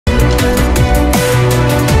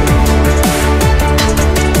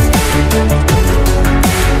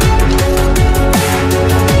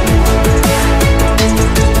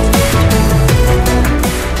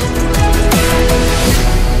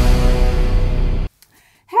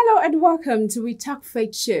and welcome to We Talk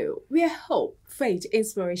Faith Show, where hope, faith,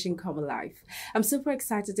 inspiration come alive. I'm super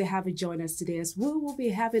excited to have you join us today as we will be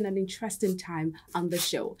having an interesting time on the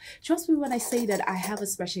show. Trust me when I say that I have a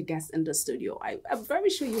special guest in the studio. I'm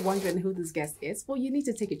very sure you're wondering who this guest is, but you need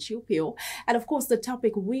to take a chill pill. And of course, the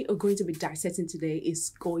topic we are going to be dissecting today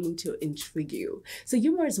is going to intrigue you. So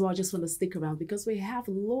you might as well just want to stick around because we have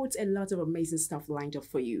loads and lots of amazing stuff lined up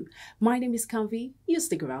for you. My name is Convy. You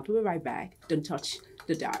stick around. We'll be right back. Don't touch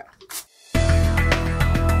the dial.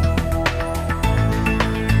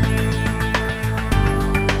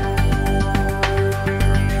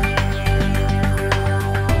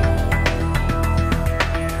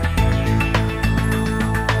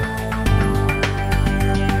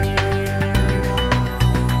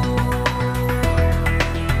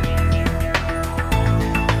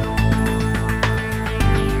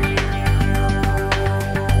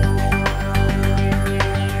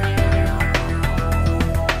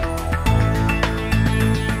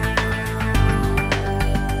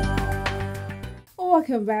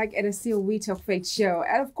 Welcome back, and it's still We Talk Faith Show.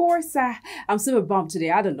 And of course, I'm super bummed today.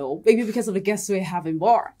 I don't know, maybe because of the guests we're having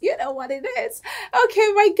more. You know what it is.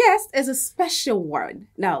 Okay, my guest is a special one.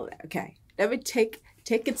 Now, okay, let me take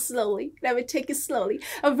it slowly. Let me take it slowly.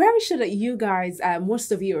 I'm very sure that you guys,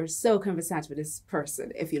 most of you are so conversant with this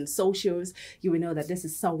person. If you're in socials, you will know that this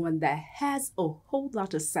is someone that has a whole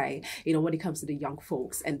lot to say, when it comes to the young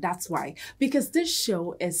folks. And that's why, because this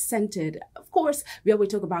show is centered, of course, we always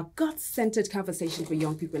talk about God-centered conversation for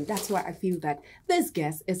young people. And that's why I feel that this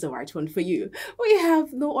guest is the right one for you. We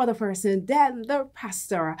have no other person than the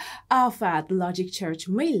pastor of the Logic Church,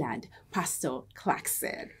 Mainland, Pastor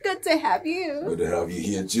Clarkson. Good to have you. Good to have you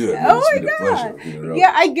here too. Oh my God.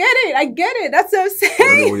 Yeah, I get it. That's what I'm saying. I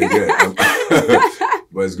don't know what you get.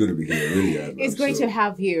 But it's good to be here. Really, it's great to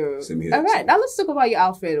have you. Same here. All right, now let's talk about your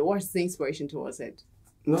outfit. What's the inspiration towards it?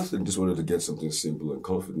 Nothing. Just wanted to get something simple and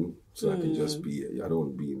confident so I can just be. I don't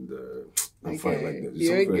want to be in the. I'm fine like that. It's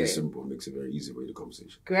something very simple. Makes it very easy for the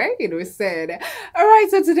conversation. Great, we said. All right,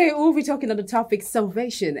 so today we'll be talking on the topic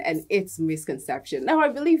salvation and its misconception. Now, I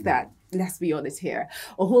believe that, let's be honest here,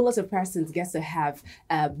 a whole lot of persons get to have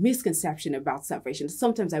a misconception about salvation.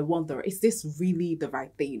 Sometimes I wonder, is this really the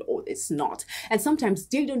right thing or it's not? And sometimes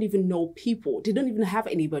they don't even know people. They don't even have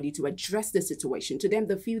anybody to address the situation. To them,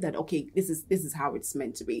 they feel that, okay, this is how it's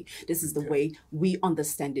meant to be. This is the way we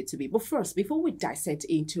understand it to be. But first, before we dissect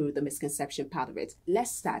into the misconception part of it,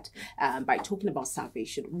 let's start by talking about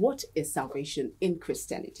salvation. What is salvation in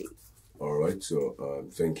Christianity? All right, so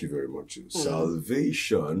thank you very much.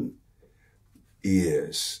 Salvation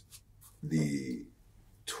is the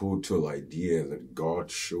total idea that God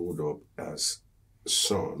showed up as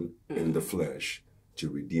Son in the flesh to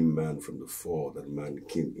redeem man from the fall that man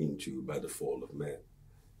came into by the fall of man.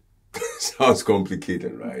 Sounds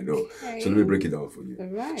complicated, right? No. Okay. So let me break it down for you.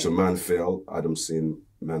 Right. So man fell, Adam sinned,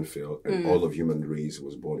 man fell, and all of human race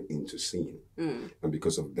was born into sin. And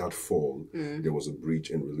because of that fall, there was a breach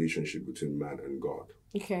in relationship between man and God.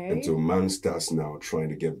 Okay. And so man starts now trying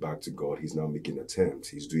to get back to God. He's now making attempts.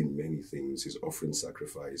 He's doing many things. He's offering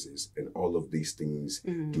sacrifices. And all of these things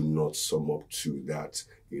do not sum up to that,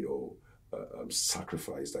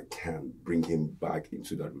 sacrifice that can bring him back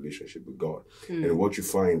into that relationship with God. And what you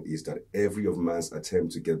find is that every of man's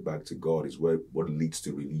attempt to get back to God is what leads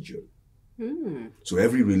to religion. So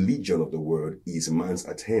every religion of the world is man's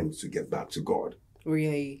attempt to get back to God.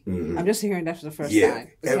 Really? I'm just hearing that for the first time. Okay.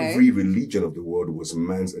 Every religion of the world was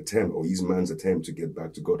man's attempt, or is man's attempt to get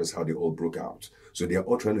back to God. That's how they all broke out. So they are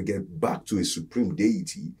all trying to get back to a supreme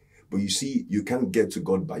deity. But you see, you can't get to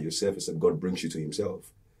God by yourself except God brings you to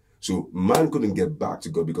himself. So man couldn't get back to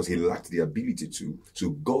God because he lacked the ability to.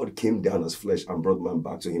 So God came down as flesh and brought man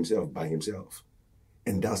back to himself by himself.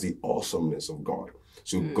 And that's the awesomeness of God.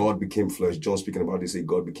 So God became flesh. John speaking about this, say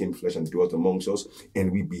God became flesh and dwelt amongst us.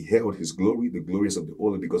 And we beheld his glory, the glories of the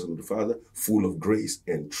only begotten of the Father, full of grace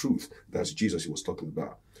and truth. That's Jesus he was talking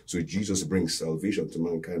about. So Jesus brings salvation to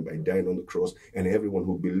mankind by dying on the cross. And everyone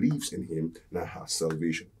who believes in him now has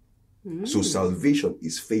salvation. So salvation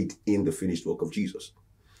is faith in the finished work of Jesus.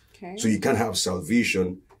 Okay. So you can't have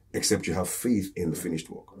salvation except you have faith in the finished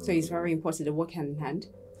work. So it's very important to work hand in hand.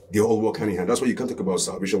 They all work hand in hand. That's why you can't talk about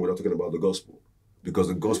salvation without talking about the gospel. Because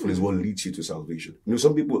the gospel is what leads you to salvation.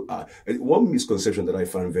 Some people are... One misconception that I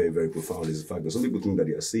find very, very profound is the fact that some people think that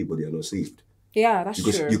they are saved, but they are not saved. Yeah, that's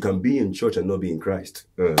true. Because you can be in church and not be in Christ.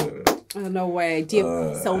 No way. Deep.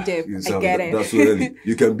 So deep. I get it. That's really,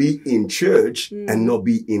 you can be in church and not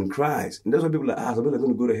be in Christ. And that's why people are like, some people are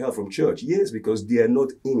going to go to hell from church. Yes, because they are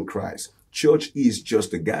not in Christ. Church is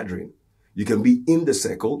just a gathering. You can be in the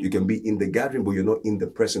circle, you can be in the gathering, but you're not in the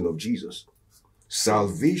presence of Jesus.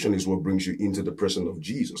 Salvation is what brings you into the person of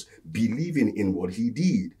Jesus, believing in what he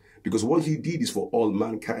did. Because what he did is for all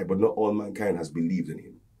mankind, but not all mankind has believed in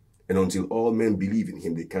him. And until all men believe in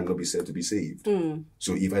him, they cannot be said to be saved.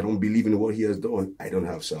 So if I don't believe in what he has done, I don't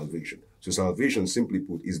have salvation. So salvation, simply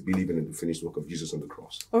put, is believing in the finished work of Jesus on the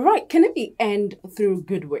cross. All right. Can it be earned through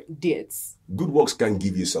good deeds? Good works can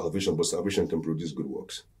give you salvation, but salvation can produce good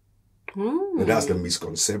works. And that's the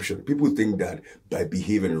misconception. People think that by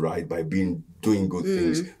behaving right, by doing good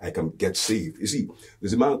things, I can get saved. You see,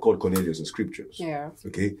 there's a man called Cornelius in scriptures. Yeah.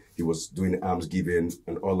 Okay? He was doing alms giving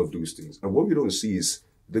and all of those things. And what we don't see is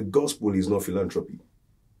the gospel is not philanthropy.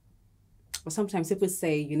 But sometimes people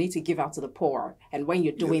say you need to give out to the poor. And when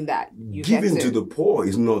you're doing that, you Giving get to the poor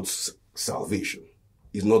is not salvation.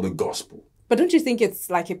 It's not the gospel. But don't you think it's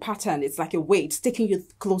like a pattern? It's like a way. It's taking you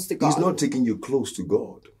close to God. It's not taking you close to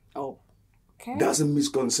God. Oh, okay. That's a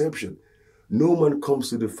misconception. No man comes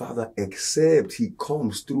to the Father except he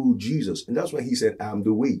comes through Jesus. And that's why he said, I am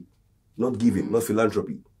the way. Not giving, not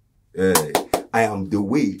philanthropy. I am the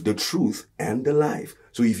way, the truth, and the life.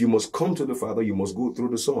 So if you must come to the Father, you must go through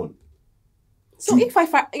the Son. So if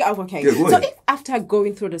okay. Yeah, so if after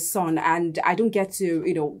going through the Son and I don't get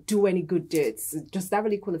to, do any good deeds, does that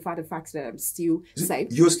really qualify the fact that I'm still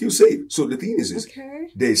saved? You're still saved. So the thing is Okay.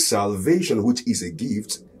 there's salvation, which is a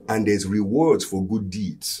gift, and there's rewards for good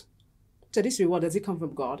deeds. So this reward, does it come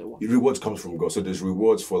from God or what? The rewards comes from God. So there's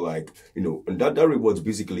rewards for and that rewards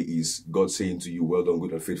basically is God saying to you, well done,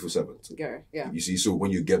 good and faithful servant. Yeah. You see, so when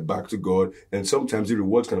you get back to God, and sometimes the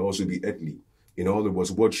rewards can also be earthly. In other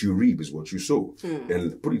words, what you reap is what you sow.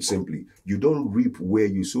 And put it simply, you don't reap where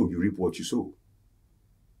you sow, you reap what you sow.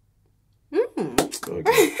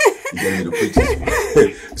 Okay. You get me to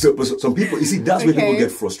preach. So some people, you see, that's where people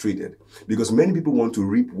get frustrated. Because many people want to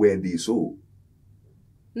reap where they sow.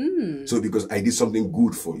 So because I did something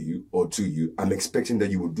good for you or to you, I'm expecting that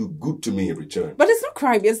you will do good to me in return. But it's not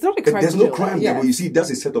crime. It's not a crime. There's no crime there, but you see, that's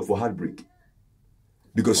a setup for heartbreak.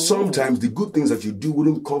 Because sometimes the good things that you do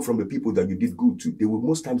wouldn't come from the people that you did good to. They will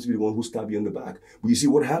most times be the one who stab you in the back. But you see,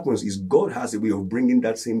 what happens is God has a way of bringing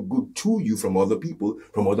that same good to you from other people,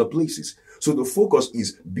 from other places. So the focus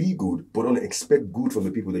is be good, but don't expect good from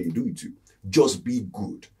the people that you do it to. Just be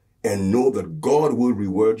good. And know that God will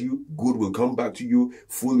reward you. Good will come back to you,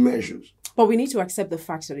 full measures. But we need to accept the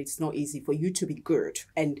fact that it's not easy for you to be good,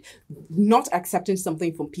 and not accepting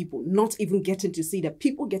something from people, not even getting to see that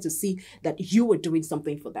people get to see that you are doing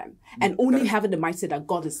something for them, and only having the mindset that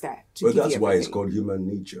God is there to give you that's why it's everything. called human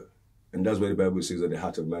nature. And that's why the Bible says that the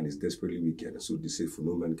heart of man is desperately wicked and so deceitful,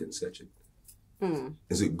 no man can search it. And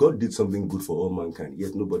so God did something good for all mankind,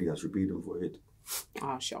 yet nobody has repaid him for it.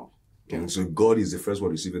 Sure. And so God is the first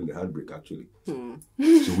one receiving the heartbreak, actually.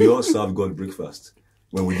 So we all serve God breakfast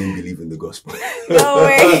when we didn't believe in the gospel. No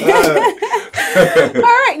way. All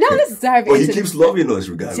right, now let's dive into He keeps loving us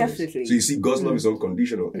regardless. Definitely. So you see, God's love is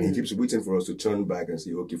unconditional, and he keeps waiting for us to turn back and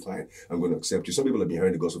say, okay, fine, I'm going to accept you. Some people have been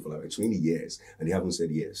hearing the gospel for like 20 years, and they haven't said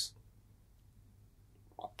yes.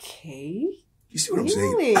 Okay. You see what I'm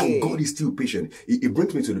saying? And God is still patient. It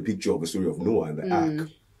brings me to the picture of the story of Noah and the ark.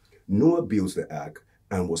 Noah built the ark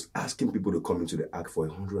and was asking people to come into the ark for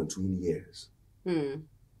 120 years. And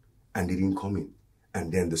they didn't come in. And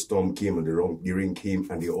then the storm came and the rain came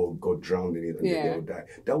and they all got drowned in it and they all died.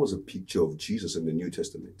 That was a picture of Jesus in the New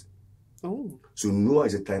Testament. So Noah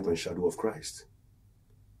is a type and shadow of Christ.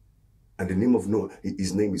 And the name of Noah,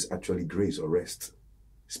 his name is actually grace or rest.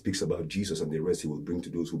 Speaks about Jesus and the rest he will bring to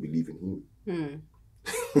those who believe in him.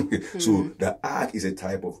 So the ark is a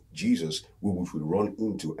type of Jesus which we run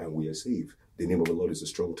into and we are saved. The name of the Lord is a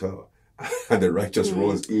strong tower. And the righteous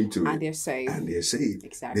runs into it. And they're saved. And they're saved.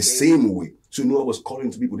 Exactly. The same way. So Noah was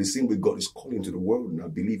calling to people the same way God is calling to the world. Now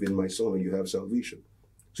believe in my son and you have salvation.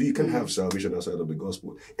 So you can have salvation outside of the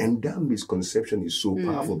gospel. And that misconception is so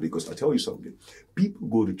powerful because I tell you something. People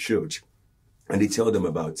go to church and they tell them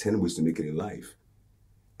about 10 ways to make it in life.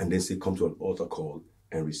 And then say, come to an altar call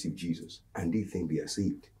and receive Jesus. And they think they are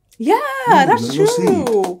saved. Yeah, that's you're true.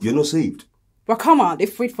 Not saved. You're not saved. But come on, they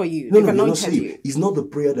prayed for you. No, They've you're not saved. you. It's not the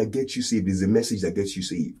prayer that gets you saved. It's the message that gets you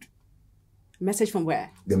saved. Message from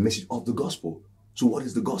where? The message of the gospel. So what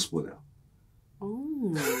is the gospel now?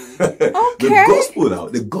 Okay. The gospel now.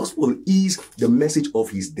 The gospel is the message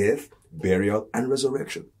of his death, burial, and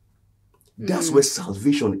resurrection. That's where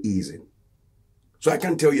salvation is in. So I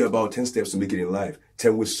can't tell you about 10 steps to make it in life,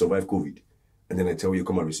 10 ways to survive COVID. And then I tell you,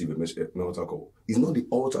 come and receive an altar call. It's not the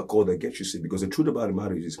altar call that gets you saved, because the truth about the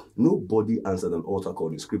matter is nobody answered an altar call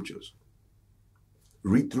in scriptures.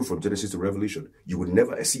 Read through from Genesis to Revelation. You would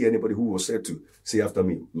never see anybody who was said to say after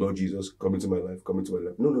me, Lord Jesus, come into my life, come into my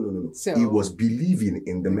life. No. So, he was believing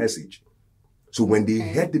in the message. So when they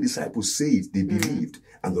heard the disciples say it, they believed,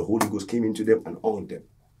 and the Holy Ghost came into them and on them.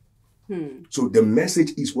 So the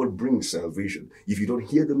message is what brings salvation. If you don't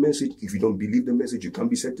hear the message, if you don't believe the message, you can't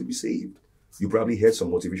be said to be saved. You probably heard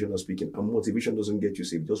some motivational speaking, and motivation doesn't get you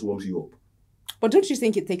saved, it just warms you up. But don't you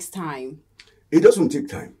think it takes time? It doesn't take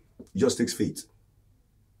time. It just takes faith.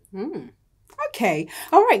 Okay.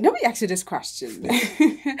 All right. Let me ask you this question.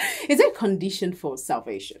 Is there a condition for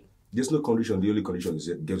salvation? There's no condition. The only condition is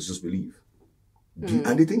that just believe.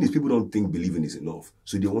 And the thing is, people don't think believing is enough.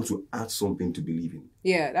 So they want to add something to believe in.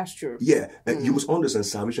 Yeah, that's true. Yeah. And you must understand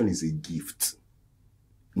salvation is a gift,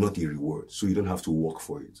 not a reward. So you don't have to work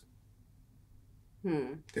for it.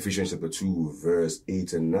 Ephesians chapter 2, verse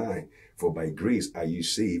 8 and 9. For by grace are you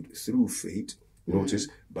saved through faith. Notice,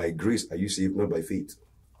 by grace are you saved, not by faith.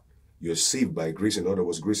 You're saved by grace. In other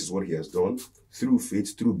words, grace is what he has done. Through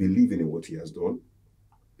faith, through believing in what he has done.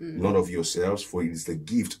 None of yourselves, for it is the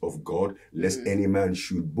gift of God, lest any man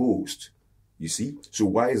should boast. You see? So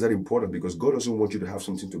why is that important? Because God doesn't want you to have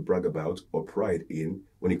something to brag about or pride in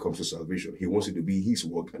when it comes to salvation. He wants it to be his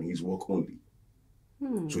work and his work only.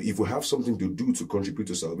 So if we have something to do to contribute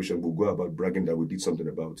to salvation, we'll go about bragging that we did something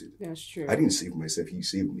about it. That's true. I didn't save myself. He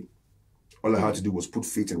saved me. All I had to do was put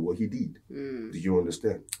faith in what he did. Do you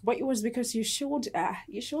understand? But it was because you showed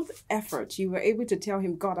effort. You were able to tell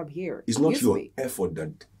him, God, I'm here. It's not your effort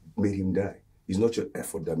that made him die. It's not your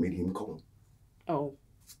effort that made him come. Oh.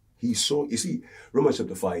 He saw, you see, Romans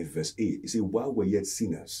chapter 5, verse 8, it says, while we're yet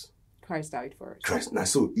sinners, Christ died for us. Christ. Now,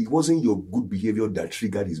 so it wasn't your good behavior that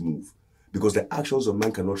triggered his move. Because the actions of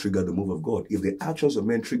man cannot trigger the move of God. If the actions of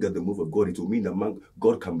man trigger the move of God, it will mean that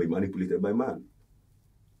God can be manipulated by man.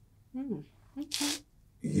 Okay.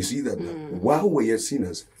 You see that now? While we're yet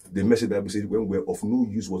sinners, the message Bible says when we're of no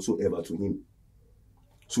use whatsoever to him.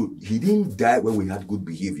 So he didn't die when we had good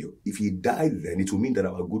behavior. If he died then, it will mean that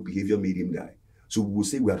our good behavior made him die. So we will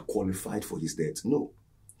say we had qualified for his death. No.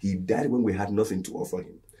 He died when we had nothing to offer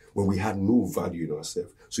him. When we had no value in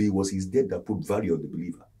ourselves. So it was his death that put value on the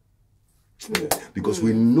believer. Because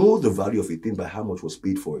we know the value of a thing by how much was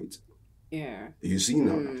paid for it. Yeah. You see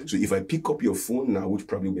now. So if I pick up your phone now, which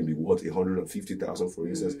probably may be worth 150,000 for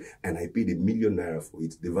instance, and I paid �1 million naira for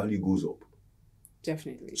it, the value goes up.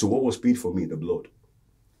 Definitely. So what was paid for me? The blood.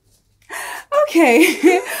 Okay,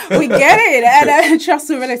 we get it. And trust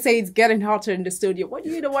me when I say it's getting hotter in the studio. But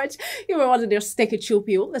you know what? You were one of their steak and chill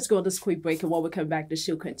people. Let's go on this quick break, and when we come back, the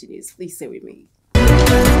show continues. Please stay with me.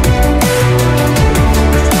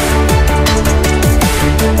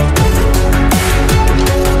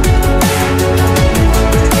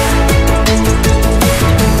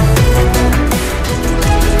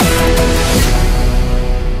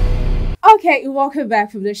 Okay, welcome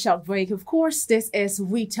back from the short break. Of course, this is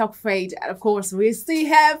We Talk Faith. And of course, we still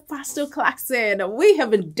have Pastor Clarkson. We have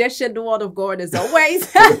been dishing the word of God as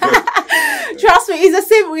always. Trust me, it's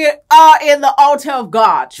as if we are in the altar of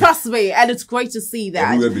God. Trust me. And it's great to see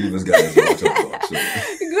that. Everywhere believers got is the altar of God.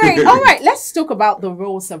 So. Great. All right, let's talk about the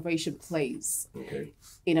role salvation plays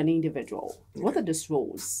in an individual. What are these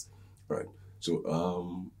roles? Right.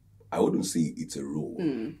 So I wouldn't say it's a role.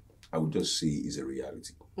 I would just say it's a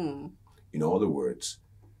reality. In other words,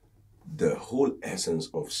 the whole essence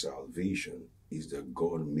of salvation is that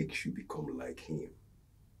God makes you become like him.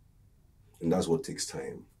 And that's what takes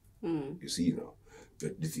time. You see now,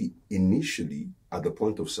 initially, at the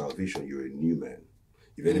point of salvation, you're a new man.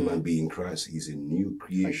 If any man be in Christ, he's a new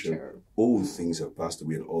creation. All things have passed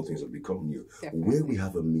away and all things have become new. Where we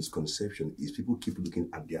have a misconception is people keep looking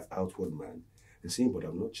at their outward man and saying, but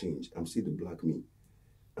I'm not changed. I'm still the black me.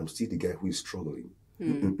 I'm still the guy who is struggling.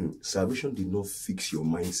 Salvation did not fix your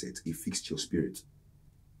mindset. It fixed your spirit.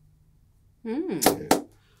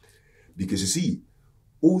 Because you see,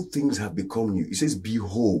 all things have become new. It says,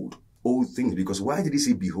 behold, all things. Because why did he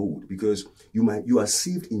say behold? Because you are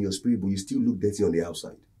saved in your spirit, but you still look dirty on the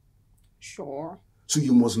outside. Sure. So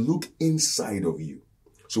you must look inside of you.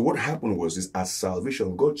 So what happened was this, at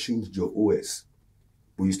salvation, God changed your OS,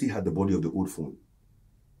 but you still had the body of the old phone.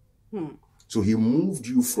 So he moved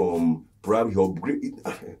you from, probably upgrade.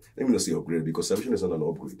 Let me not say upgrade, because salvation is not an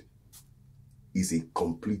upgrade. It's a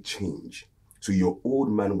complete change. So your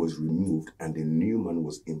old man was removed and the new man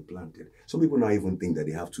was implanted. Some people now even think that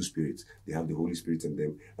they have two spirits. They have the Holy Spirit in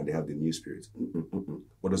them and they have the new spirit.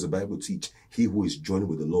 What does the Bible teach? He who is joined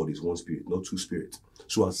with the Lord is one spirit, not two spirits.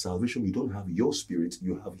 So at salvation, you don't have your spirit,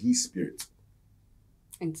 you have his spirit.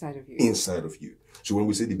 Inside of you. Inside of you. So when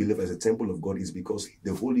we say the believer is a temple of God, it's because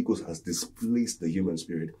the Holy Ghost has displaced the human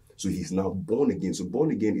spirit. So he's now born again. So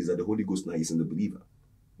born again is that the Holy Ghost now is in the believer.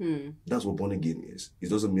 That's what born again is. It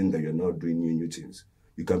doesn't mean that you're not doing new things.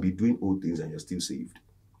 You can be doing old things and you're still saved.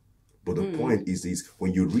 But the point is this,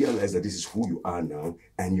 when you realize that this is who you are now,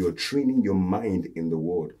 and you're training your mind in the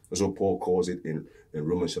word. That's what Paul calls it in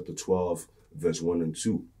Romans chapter 12, verse 1 and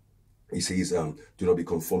 2. He says, do not be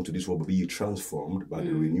conformed to this world, but be ye transformed by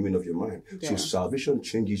the renewing of your mind. Yeah. So salvation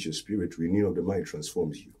changes your spirit, renewing of the mind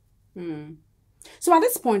transforms you. So at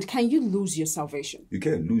this point, can you lose your salvation? You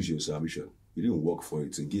can't lose your salvation. You didn't work for it.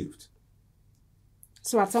 It's a gift.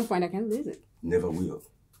 So at some point, I can lose it? Never will.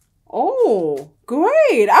 Oh,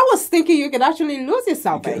 great. I was thinking you could actually lose your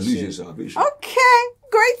salvation. You can't lose your salvation. Okay,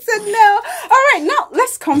 great to know. All right, now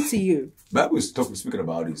let's come to you. Bible was speaking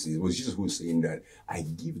about it. It was Jesus who was saying that I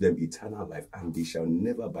give them eternal life and they shall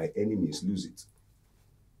never by any means lose it.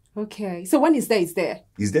 Okay, so when it's there, it's there.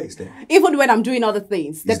 It's there, it's there. Even when I'm doing other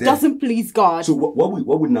things that doesn't please God. So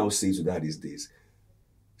what we now say to that is this.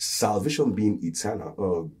 Salvation being eternal.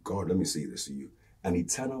 Oh God, let me say this to you. An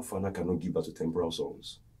eternal father cannot give us to temporal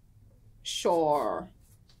sons. Sure,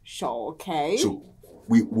 okay. So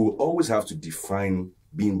we will always have to define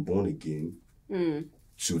being born again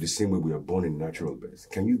to the same way we are born in natural birth.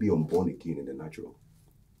 Can you be unborn again in the natural?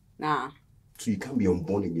 Nah. So you can't be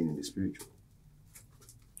unborn again in the spiritual.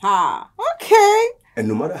 Okay. And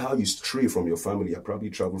no matter how you stray from your family, you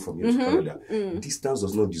probably travel from here to Canada, distance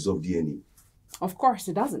does not dissolve DNA. Of course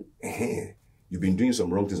it doesn't. You've been doing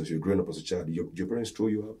some wrong things as you're growing up as a child. Your parents throw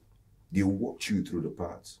you out. They walked you through the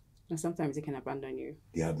paths. And sometimes they can abandon you.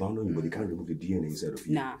 They abandon you, but they can't remove the DNA inside of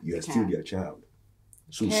you. Nah, you are still their child.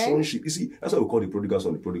 So sonship, you see, that's why we call the prodigal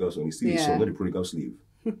son. The prodigal son, he's still his son, not the prodigal slave.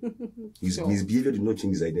 His behavior did not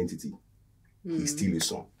change his identity. He's still a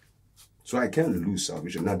son. So I can't lose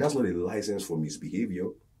salvation. Now, that's not a license for misbehavior.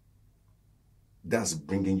 That's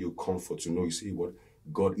bringing you comfort to know, you see what?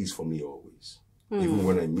 God is for me always. Even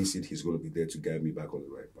when I miss it, he's going to be there to guide me back on the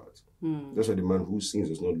right path. That's why the man who sins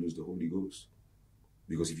does not lose the Holy Ghost.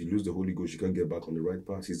 Because if you lose the Holy Ghost, you can't get back on the right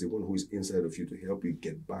path. He's the one who is inside of you to help you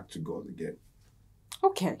get back to God again.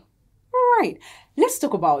 Okay. All right. Let's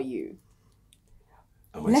talk about you.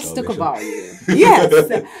 Let's talk about you.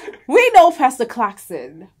 Yes. We know Pastor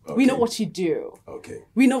Clarkson. Okay. We know what you do. Okay.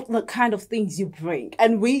 We know the kind of things you bring.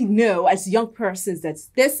 And we know as young persons that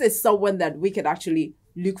this is someone that we can actually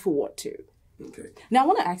look forward to. Okay. Now, I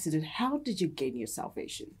want to ask you, how did you gain your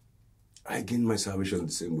salvation? I gained my salvation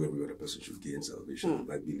the same way every other person should gain salvation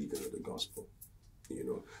by believing in the gospel. You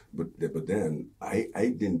know, but then I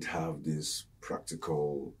didn't have this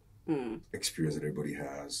practical experience that everybody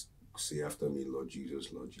has. Say after me, Lord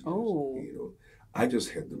Jesus, Lord Jesus. Oh. You know, I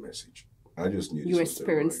just heard the message. I just knew. You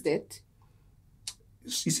experienced it? You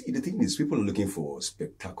see, the thing is, people are looking for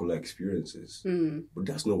spectacular experiences, but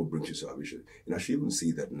that's not what brings you salvation. And I should even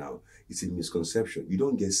say that now. It's a misconception. You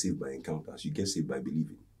don't get saved by encounters. You get saved by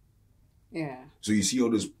believing. Yeah. So you see all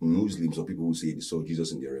those Muslims or people who say they saw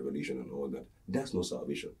Jesus in their revelation and all that. That's not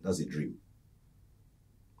salvation. That's a dream.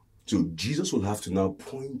 So Jesus will have to now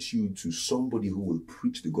point you to somebody who will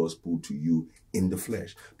preach the gospel to you in the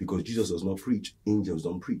flesh. Because Jesus does not preach. Angels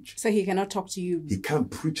don't preach. So he cannot talk to you. He can't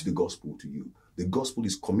preach the gospel to you. The gospel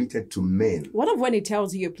is committed to men. What if when he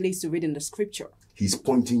tells you a place to read in the scripture? He's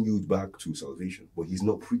pointing you back to salvation, but he's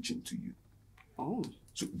not preaching to you. Oh.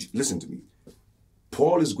 So listen to me.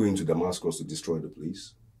 Paul is going to Damascus to destroy the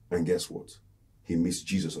place. And guess what? He meets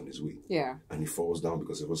Jesus on his way. Yeah. And he falls down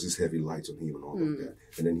because there was this heavy light on him and all of that.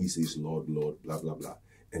 And then he says, Lord, Lord, blah, blah, blah.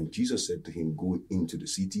 And Jesus said to him, go into the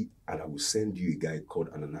city and I will send you a guy called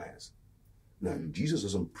Ananias. Now, Jesus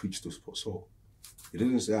doesn't preach to Saul. He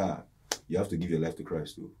doesn't say, you have to give your life to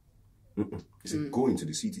Christ too. He said, go into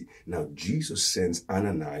the city. Now, Jesus sends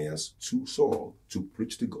Ananias to Saul to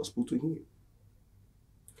preach the gospel to him.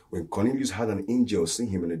 When Cornelius had an angel see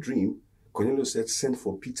him in a dream, Cornelius said, send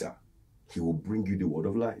for Peter. He will bring you the word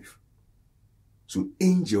of life. So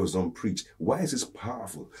angels don't preach. Why is this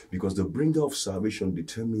powerful? Because the bringer of salvation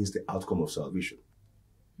determines the outcome of salvation.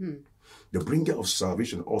 The bringer of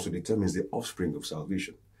salvation also determines the offspring of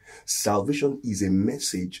salvation. Salvation is a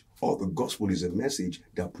message, or the gospel is a message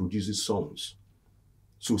that produces sons.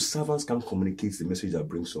 So servants can communicate the message that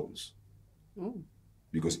brings sons.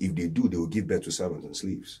 Because if they do, they will give birth to servants and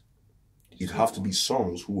slaves. It have to be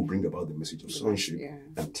sons who will bring about the message of sonship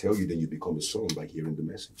and tell you then you become a son by hearing the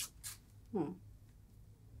message.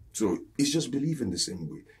 So it's just believing the same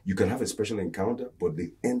way. You can have a special encounter, but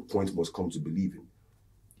the end point must come to believing.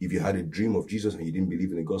 If you had a dream of Jesus and you didn't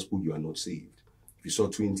believe in the gospel, you are not saved. If you saw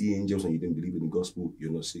 20 angels and you didn't believe in the gospel,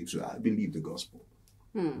 you're not saved. So I believe the gospel.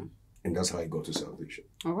 And that's how I got to salvation.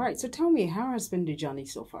 All right. So tell me, how has been the journey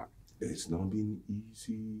so far? It's not been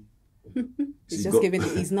easy. It's just giving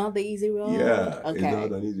it's not the easy road. Yeah, okay. It's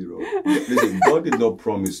not an easy road. Listen, God did not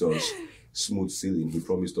promise us smooth sailing. He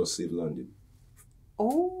promised us safe landing.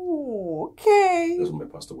 Oh. That's what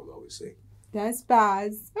my pastor will always say. That's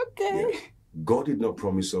bad. Okay. Yeah. God did not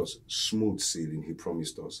promise us smooth sailing. He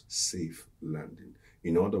promised us safe landing.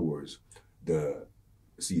 In other words, the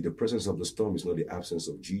presence of the storm is not the absence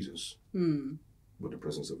of Jesus, but the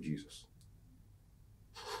presence of Jesus.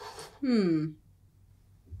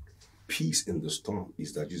 Peace in the storm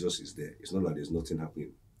is that Jesus is there. It's not like there's nothing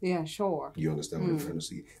happening. Yeah, sure. You understand what I'm trying to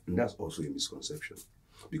say? And that's also a misconception.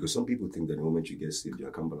 Because some people think that the moment you get saved, your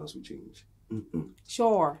account balance will change.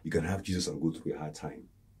 Sure. You can have Jesus and go through a hard time.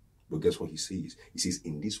 But guess what he says? He says,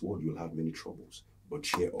 in this world you'll have many troubles, but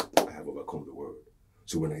cheer up, I have overcome the world.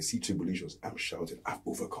 So when I see tribulations, I'm shouting, I've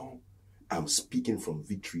overcome. I'm speaking from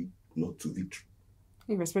victory, not to victory.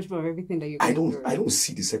 Irrespective of everything that you I don't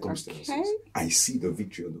see the circumstances. Okay. I see the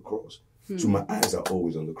victory on the cross. So my eyes are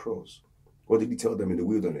always on the cross. What did he tell them in the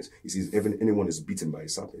wilderness? He says, if anyone is beaten by a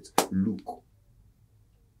serpent, look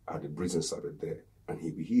at the brazen serpent there, and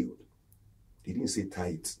he'll be healed. He didn't say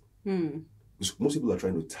tie it. Most people are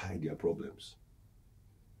trying to tie their problems.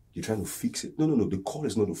 You're trying to fix it. No. The call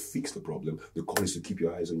is not to fix the problem. The call is to keep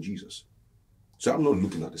your eyes on Jesus. So I'm not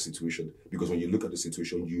looking at the situation, because when you look at the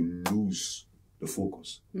situation, you lose the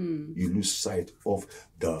focus. You lose sight of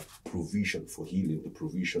the provision for healing, the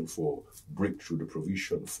provision for breakthrough, the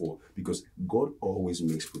provision for... Because God always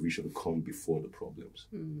makes provision come before the problems.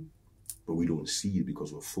 But we don't see it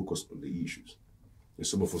because we're focused on the issues. And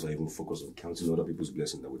some of us are even focused on counting other people's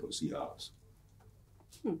blessings that we don't see ours.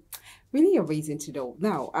 Really amazing to know.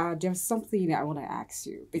 Now, there's something I want to ask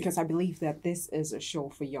you, because I believe that this is a show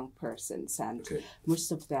for young persons, and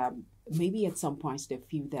most of them, maybe at some points, they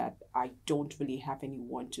feel that I don't really have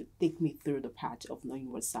anyone to take me through the path of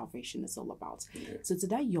knowing what salvation is all about. So to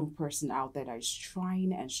that young person out there that is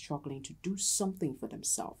trying and struggling to do something for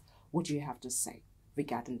themselves, what do you have to say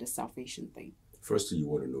regarding the salvation thing? First thing you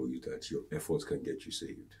want to know is that your efforts can get you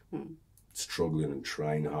saved. Struggling and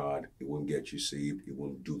trying hard, it won't get you saved. It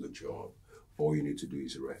won't do the job. All you need to do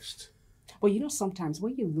is rest. Well, sometimes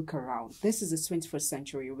when you look around, this is the 21st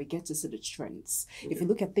century, we get to see the trends. If you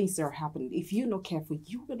look at things that are happening, if you're not careful,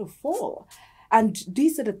 you're going to fall. And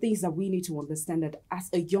these are the things that we need to understand, that as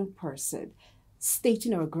a young person,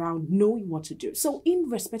 stating our ground, knowing what to do. So in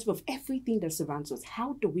respect of everything that surrounds us,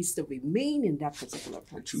 how do we still remain in that particular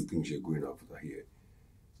place? The two things you're going after here.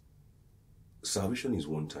 Salvation is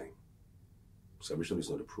one time. Salvation is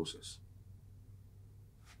not a process.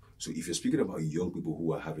 So if you're speaking about young people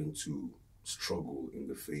who are having to struggle in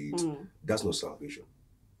the faith, that's not salvation.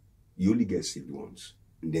 You only get saved once,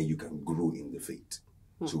 and then you can grow in the faith.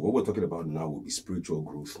 So what we're talking about now will be spiritual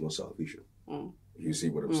growth, not salvation. You see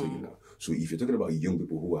what I'm saying now? So if you're talking about young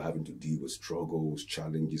people who are having to deal with struggles,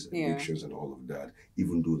 challenges, addictions, and all of that,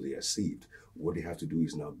 even though they are saved, what they have to do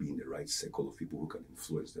is now be in the right circle of people who can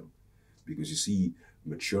influence them. Because you see,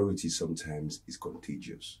 maturity sometimes is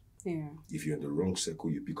contagious. If you're in the wrong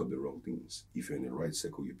circle, you pick up the wrong things. If you're in the right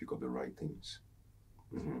circle, you pick up the right things.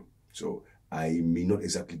 So I may not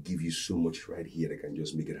exactly give you so much right here that can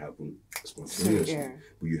just make it happen spontaneously.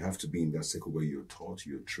 But you have to be in that circle where you're taught,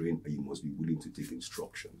 you're trained, and you must be willing to take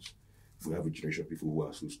instructions. We have a generation of people who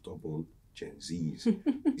are so stubborn, Gen Zs.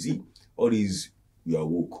 You see, all these, you are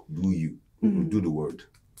woke, do you. Do the word.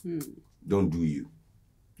 Don't do you.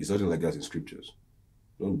 It's nothing like that in scriptures.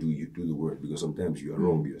 Don't do you, do the word, because sometimes you are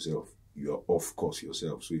wrong yourself. You are off course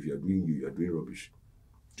yourself. So if you are doing you are doing rubbish.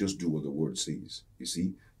 Just do what the word says. You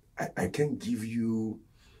see, I can't give you...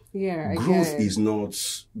 growth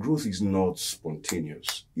is not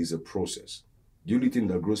spontaneous. It's a process. The only thing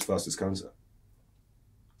that grows fast is cancer.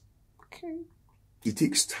 It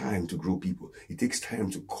takes time to grow people. It takes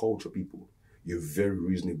time to culture people. You're a very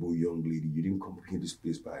reasonable young lady. You didn't come here this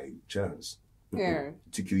place by chance. It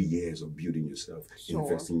took you years of building yourself,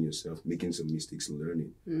 investing in yourself, making some mistakes,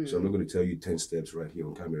 learning. So I'm not going to tell you 10 steps right here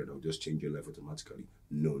on camera that will just change your life automatically.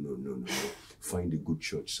 No. Find a good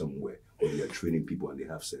church somewhere where they are training people and they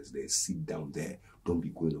have sense there. Sit down there. Don't be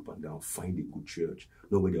going up and down. Find a good church.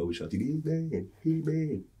 Nobody always shouting, amen,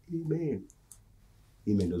 amen, amen.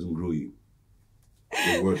 Amen doesn't grow you.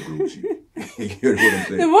 The word grows you. You hear what I'm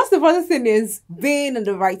saying? The most important thing is being in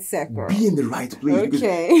the right circle. Be in the right place.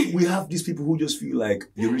 Because we have these people who just feel like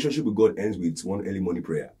your relationship with God ends with one early morning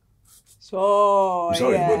prayer. I'm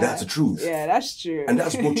sorry, but that's the truth. Yeah, that's true. And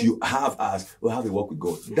that's what you have as, well, how they walk with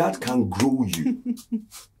God. That can grow you.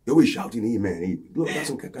 You're always shouting, amen. No,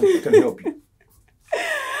 that can help you.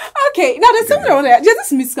 Okay, now there's something on there. There's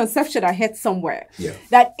this misconception I heard somewhere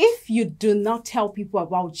that if you do not tell people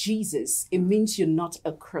about Jesus, it means you're not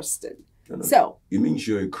a Christian. No. So it means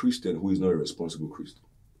you're a Christian who is not a responsible Christian.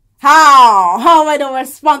 How? How am I not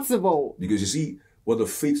responsible? Because you see, what the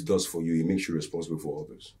faith does for you, it makes you responsible for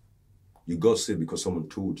others. You got saved because someone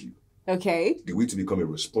told you. Okay. The way to become a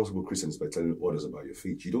responsible Christian is by telling others about your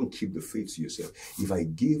faith. You don't keep the faith to yourself. If I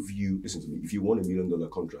gave you, listen to me, if you won $1 million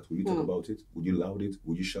contract, would you talk about it? Would you laud it?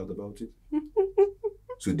 Would you shout about it?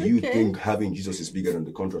 So do you think having Jesus is bigger than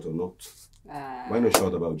the contract or not? Why not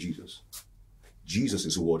shout about Jesus? Jesus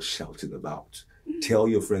is worth shouting about. Tell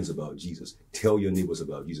your friends about Jesus. Tell your neighbors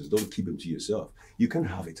about Jesus. Don't keep him to yourself. You can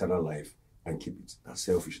have eternal life and keep it. That's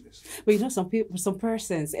selfishness. But you know, some people, some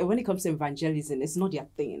persons, and when it comes to evangelism, it's not their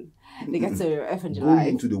thing. They get to Go evangelize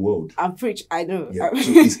into the world. and preach. I know. Yeah.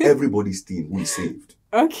 So it's everybody's thing who is saved.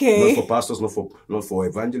 Okay. Not for pastors, not for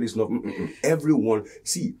evangelists, everyone.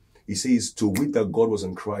 See, he says, to wit that God was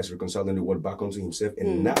in Christ, reconciling the world back unto himself,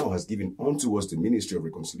 and now has given unto us the ministry of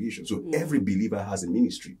reconciliation. So every believer has a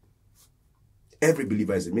ministry. Every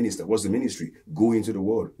believer is a minister. What's the ministry? Go into the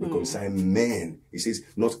world, reconcile men. He says,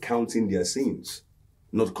 not counting their sins,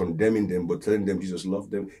 not condemning them, but telling them Jesus loved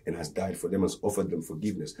them and has died for them, has offered them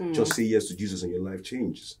forgiveness. Just say yes to Jesus and your life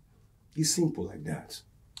changes. It's simple like that.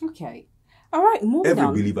 Okay. All right, moving Every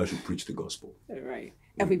on. believer should preach the gospel. All right.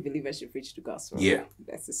 Every believer should preach the gospel. Yeah.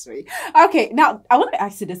 That's the story. Okay, now I want to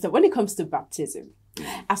ask you this. So when it comes to baptism,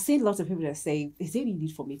 I've seen lots of people that say, is there any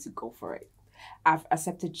need for me to go for it? I've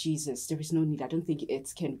accepted Jesus. There is no need. I don't think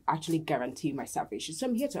it can actually guarantee my salvation. So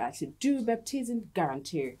I'm here to ask you, do baptism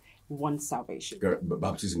guarantee one's salvation? But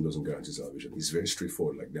baptism doesn't guarantee salvation. It's very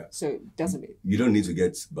straightforward like that. So doesn't it? You don't need to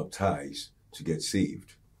get baptized to get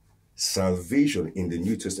saved. Salvation in the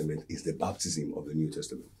New Testament is the baptism of the New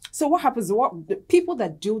Testament. So what happens? The people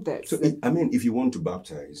that do this? So, if you want to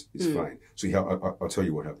baptize, it's fine. So I'll tell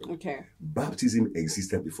you what happened. Okay. Baptism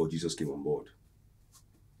existed before Jesus came on board.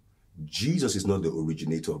 Jesus is not the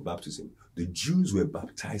originator of baptism. The Jews were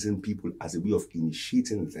baptizing people as a way of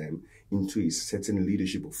initiating them into a certain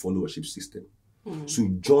leadership or followership system. So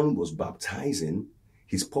John was baptizing.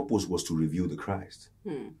 His purpose was to reveal the Christ.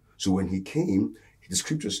 So when he came, the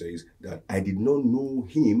scripture says that I did not know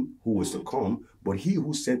him who was to come, but he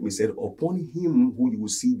who sent me said, upon him who you will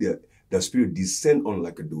see the Spirit descend on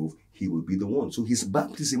like a dove, he will be the one. So his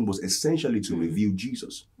baptism was essentially to reveal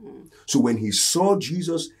Jesus. So when he saw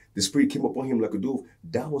Jesus, the Spirit came upon him like a dove.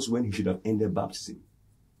 That was when he should have ended baptism.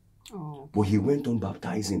 Oh. But he went on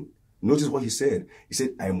baptizing. Notice what he said. He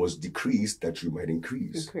said, I must decrease that you might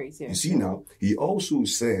increase. Yeah. You see now, he also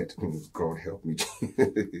said, God help me.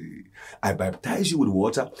 I baptize you with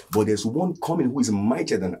water, but there's one coming who is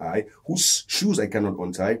mightier than I, whose shoes I cannot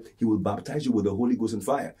untie. He will baptize you with the Holy Ghost and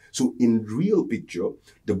fire. So in real picture,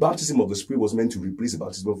 the baptism of the Spirit was meant to replace the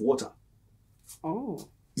baptism of water. Oh.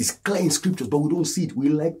 It's clear in scriptures, but we don't see it. We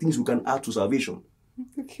like things we can add to salvation.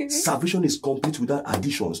 Okay. Salvation is complete without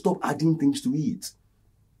addition. Stop adding things to it.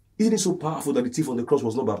 Isn't it so powerful that the thief on the cross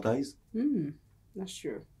was not baptized? That's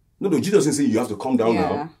true. No, Jesus didn't say you have to come down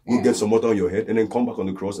now, go get some water on your head, and then come back on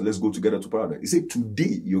the cross and let's go together to paradise. He said,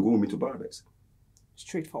 today you're going with me to paradise.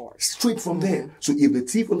 Straightforward. Straight from there. So if the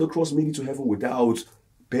thief on the cross made it to heaven without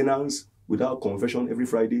penance, without confession every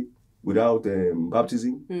Friday, without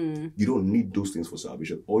baptism, you don't need those things for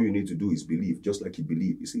salvation. All you need to do is believe, just like he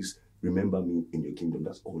believed. He says, remember me in your kingdom.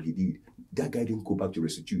 That's all he did. That guy didn't go back to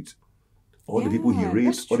restitute. All the people he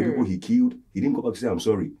raped, all the people he killed, he didn't go back to say, I'm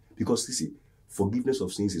sorry. Because, see, forgiveness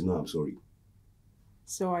of sins is not, I'm sorry.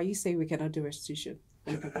 So are you saying we cannot do restitution?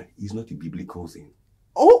 It's not a biblical thing.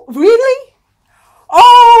 Oh, really?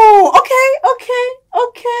 Oh,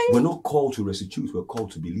 okay. We're not called to restitute, we're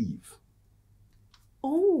called to believe.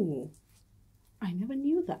 Oh, I never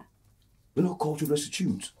knew that. We're not called to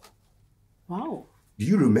restitute. Wow. Do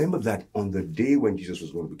you remember that on the day when Jesus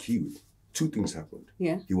was going to be killed, two things happened?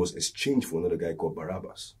 Yeah. He was exchanged for another guy called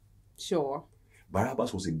Barabbas. Sure.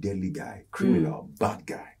 Barabbas was a deadly guy, criminal, bad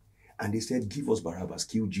guy. And they said, give us Barabbas,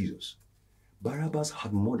 kill Jesus. Barabbas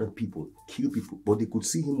had murdered people, killed people, but they could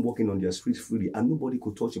see him walking on their streets freely and nobody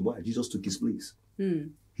could touch him. Why? Jesus took his place.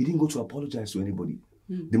 He didn't go to apologize to anybody.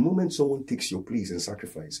 The moment someone takes your place in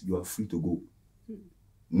sacrifice, you are free to go.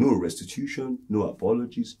 No restitution, no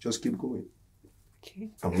apologies, just keep going. Okay.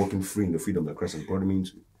 I'm walking free in the freedom that Christ has brought me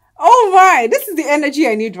into. Oh my, this is the energy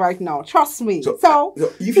I need right now. Trust me. So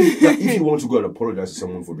if you want to go and apologize to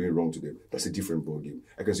someone for doing wrong to them, that's a different ballgame.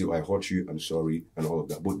 I can say, I hurt you, I'm sorry, and all of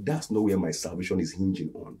that. But that's not where my salvation is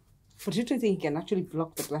hinging on. But do you think he can actually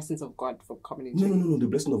block the blessings of God from coming into you? No. The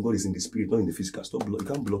blessing of God is in the spirit, not in the physical. You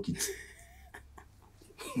can't block it.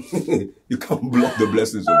 You can't block the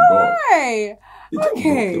blessings of God. Right. You can't block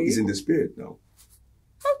them. It's in the spirit now.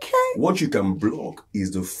 Okay. What you can block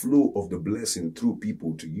is the flow of the blessing through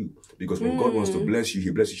people to you. Because when God wants to bless you,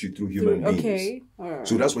 he blesses you through human beings. Okay.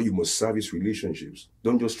 So that's why you must service relationships.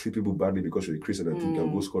 Don't just treat people badly because you're a Christian and think you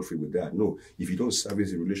can go scot-free with that. No. If you don't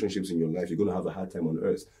service the relationships in your life, you're going to have a hard time on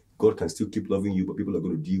earth. God can still keep loving you, but people are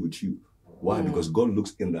going to deal with you. Why? Because God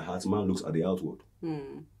looks in the heart, man looks at the outward.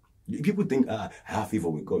 People think, I have favor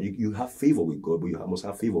with God. You have favor with God, but you must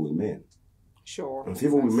have favor with men. Sure. And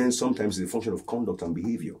favor with men sometimes is a function of conduct and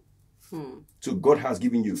behavior. So God has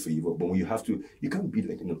given you favor, but when you have to, you can't be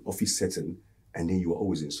like in an office setting and then you are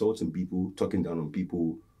always insulting people, talking down on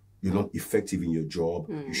people. You're not effective in your job.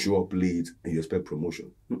 You show up late and you expect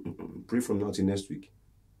promotion. Pray from now till next week.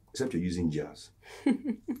 Except you're using jazz.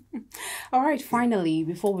 All right, finally,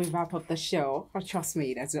 before we wrap up the show, trust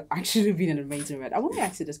me, that's actually been an amazing read. I want to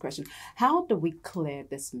ask you this question. How do we clear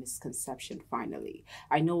this misconception finally?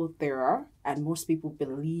 I know there are, and most people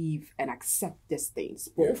believe and accept these things.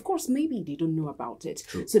 But of course, maybe they don't know about it.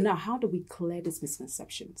 True. So now, how do we clear these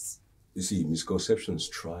misconceptions? You see, misconceptions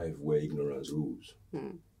thrive where ignorance rules.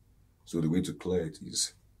 So the way to clear it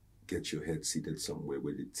is get your head seated somewhere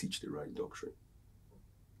where they teach the right doctrine.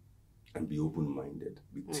 And be open-minded,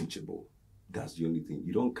 be teachable. That's the only thing.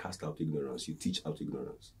 You don't cast out ignorance, you teach out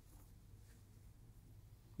ignorance.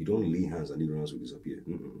 You don't lay hands and ignorance will disappear.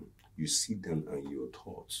 You sit down and you're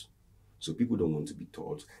taught. So people don't want to be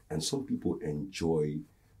taught. And some people enjoy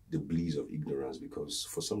the bliss of ignorance because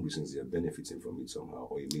for some reasons they are benefiting from it somehow,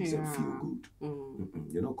 or it makes them feel good.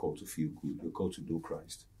 You're not called to feel good, you're called to know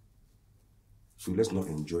Christ. So let's not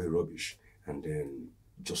enjoy rubbish and then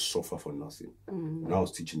just suffer for nothing. When I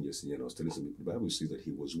was teaching yesterday, and I was telling some people, the Bible says that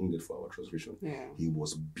he was wounded for our transgression. He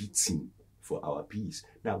was beaten for our peace.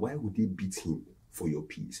 Now, why would they beat him for your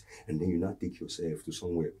peace? And then you now take yourself to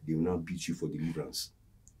somewhere, they will now beat you for deliverance.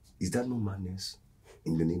 Is that no madness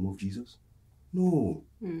in the name of Jesus? No.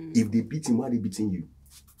 If they beat him, why are they beating you?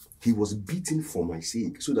 He was beaten for my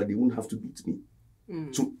sake so that they won't have to beat me.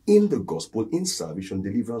 So in the gospel, in salvation,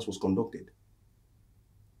 deliverance was conducted.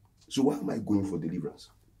 So why am I going for deliverance?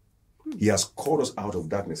 He has called us out of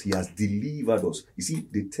darkness. He has delivered us. You see,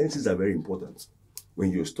 the tenses are very important.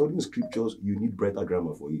 When you're studying scriptures, you need brighter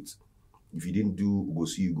grammar for it. If you didn't do Go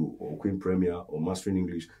See You Go, or Queen Premier, or Mastering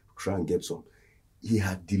English, try and get some. He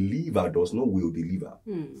had delivered us, not will deliver,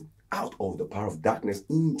 out of the power of darkness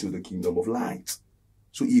into the kingdom of light.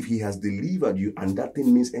 So if he has delivered you and that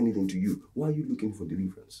thing means anything to you, why are you looking for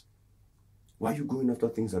deliverance? Why are you going after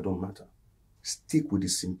things that don't matter? Stick with the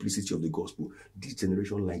simplicity of the gospel. This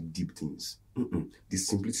generation like deep things. The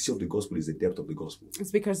simplicity of the gospel is the depth of the gospel.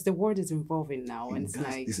 It's because the word is evolving now. And it's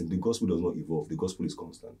like... Listen, the gospel does not evolve. The gospel is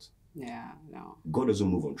constant. Yeah, no. God doesn't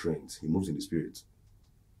move on trends. He moves in the spirit.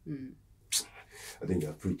 I think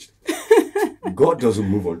I've preached. God doesn't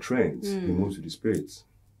move on trends. He moves with the spirit.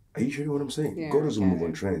 Are you hearing what I'm saying? Yeah, God doesn't move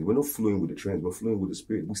on trends. We're not flowing with the trends. We're flowing with the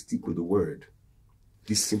spirit. We stick with the word.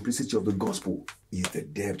 The simplicity of the gospel is the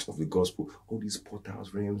depth of the gospel. All these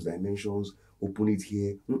portals, realms, dimensions, open it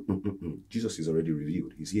here. Jesus is already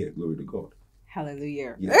revealed. He's here. Glory to God.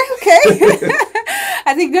 Hallelujah. Yeah. Okay.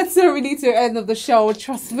 I think that's where we need to end of the show.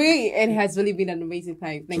 Trust me, it has really been an amazing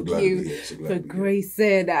time. Thank you for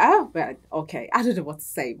gracing. But okay, I don't know what to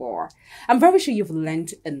say more. I'm very sure you've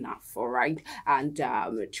learned enough, all right? And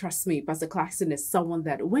trust me, Pastor Clarkson is someone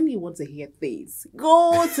that when you want to hear things,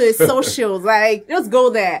 go to his socials, like just go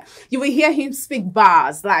there. You will hear him speak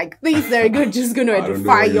bars, like things that are good, just going to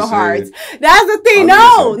edify your heart. That's the thing.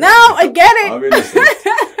 No, I get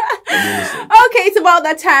it. Okay, it's about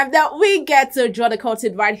that time that we get to draw the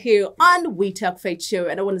curtain right here on We Talk Faith Show.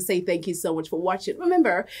 And I want to say thank you so much for watching.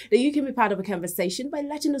 Remember that you can be part of a conversation by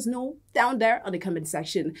letting us know down there on the comment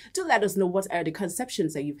section. To let us know what are the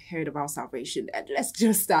conceptions that you've heard about salvation. And let's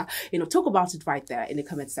just, talk about it right there in the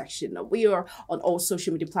comment section. We are on all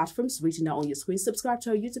social media platforms, written down on your screen. Subscribe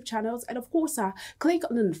to our YouTube channels. And of course, click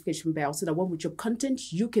on the notification bell so that when we drop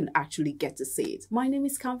content, you can actually get to see it. My name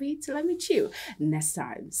is Convy. Till I meet you next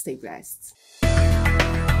time. Stay blessed.